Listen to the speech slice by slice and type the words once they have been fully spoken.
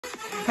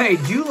Hey,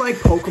 do you like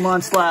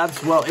Pokemon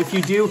slabs? Well, if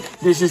you do,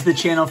 this is the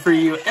channel for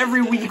you.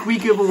 Every week, we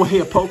give away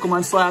a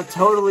Pokemon slab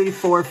totally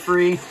for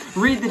free.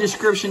 Read the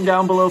description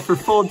down below for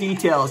full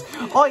details.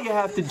 All you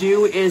have to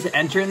do is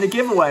enter in the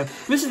giveaway.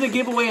 This is the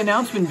giveaway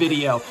announcement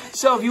video.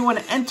 So if you want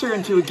to enter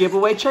into a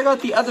giveaway, check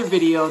out the other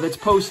video that's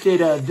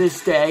posted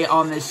this day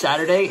on this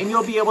Saturday, and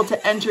you'll be able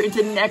to enter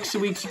into next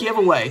week's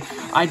giveaway.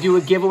 I do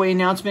a giveaway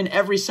announcement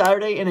every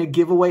Saturday and a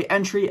giveaway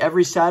entry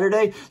every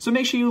Saturday. So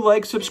make sure you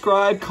like,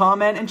 subscribe,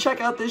 comment, and check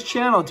out this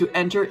channel to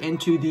enter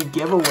into the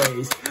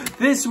giveaways.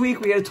 This week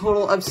we had a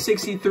total of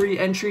 63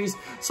 entries,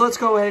 so let's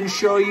go ahead and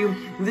show you.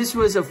 This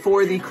was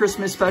for the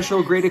Christmas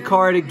special graded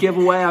card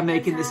giveaway. I'm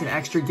making this an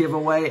extra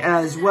giveaway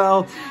as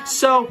well.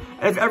 So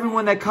if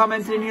everyone that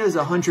commented in here, there's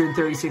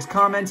 136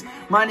 comments,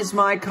 minus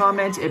my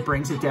comment, it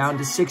brings it down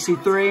to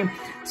 63.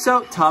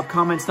 So top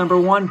comments number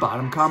 1,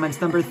 bottom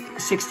comments number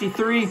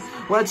 63.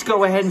 Let's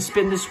go ahead and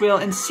spin this wheel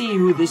and see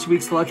who this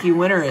week's lucky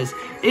winner is.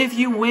 If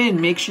you win,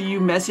 make sure you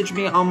message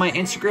me on my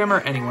Instagram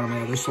or any one of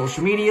my other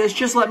social medias.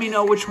 Just let me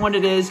know which one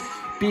it is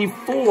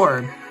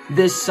before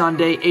this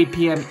Sunday, 8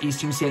 p.m.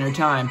 Eastern Standard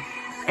Time.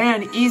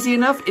 And easy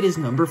enough, it is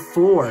number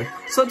 4.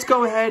 So let's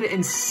go ahead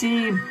and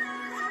see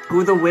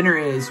who the winner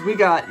is. We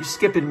got, you're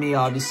skipping me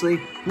obviously,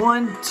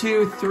 1,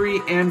 2,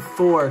 3, and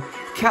 4.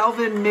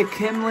 Calvin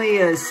McKinley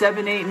is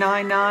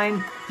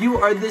 7899. You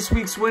are this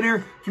week's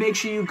winner. Make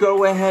sure you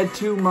go ahead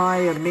to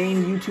my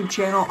main YouTube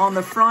channel. On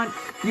the front,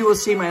 you will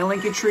see my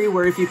Linktr.ee,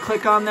 where if you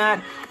click on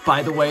that,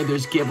 by the way,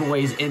 there's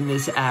giveaways in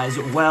this as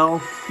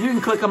well. You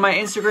can click on my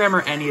Instagram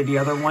or any of the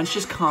other ones.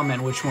 Just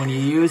comment which one you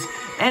use,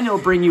 and it'll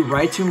bring you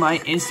right to my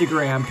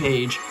Instagram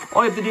page.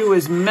 All you have to do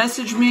is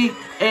message me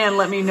and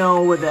let me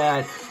know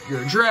that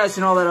your address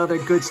and all that other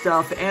good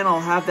stuff, and I'll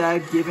have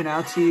that given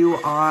out to you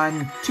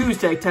on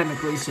Tuesday,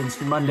 technically,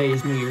 since Monday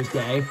is New Year's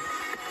Day.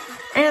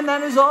 And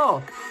that is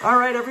all. All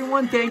right,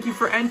 everyone, thank you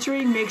for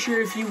entering. Make sure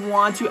if you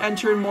want to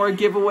enter in more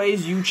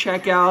giveaways, you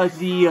check out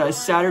the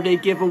Saturday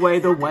giveaway,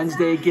 the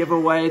Wednesday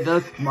giveaway,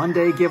 the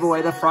Monday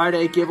giveaway, the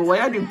Friday giveaway.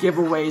 I do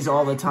giveaways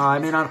all the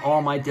time and on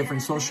all my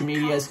different social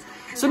medias.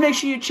 So make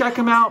sure you check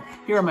them out.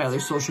 Here are my other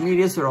social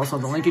medias. They're also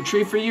on the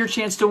Linktr.ee for your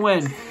chance to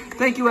win.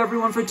 Thank you,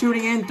 everyone, for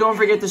tuning in. Don't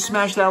forget to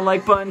smash that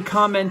like button,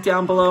 comment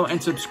down below,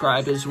 and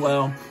subscribe as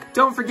well.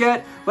 Don't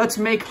forget, let's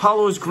make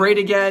Hollows great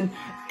again.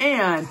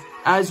 And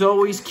as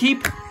always,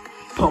 keep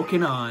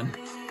poking on.